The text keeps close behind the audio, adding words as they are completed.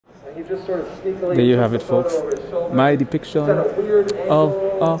He just sort of sneakily there you have it, folks. My depiction of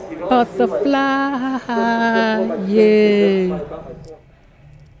a butterfly. Yeah.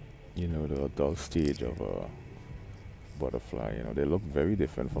 You know, the adult stage of a butterfly, you know, they look very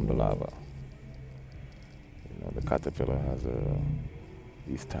different from the larva. You know, the caterpillar has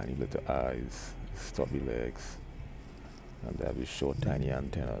these tiny little eyes, stubby legs, and they have these short, tiny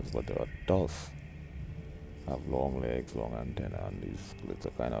antennas, but the adults have long legs, long antenna, and these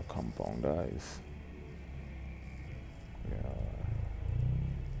little kind of compound eyes. Yeah.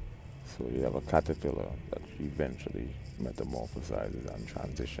 So you have a caterpillar that eventually metamorphosizes and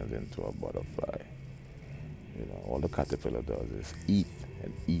transitions into a butterfly. You know, all the caterpillar does is eat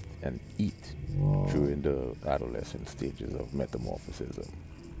and eat and eat during the adolescent stages of metamorphosis.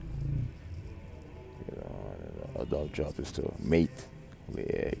 You know, and the adult job is to mate, lay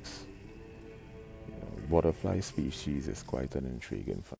eggs. You know, butterfly species is quite an intriguing fact.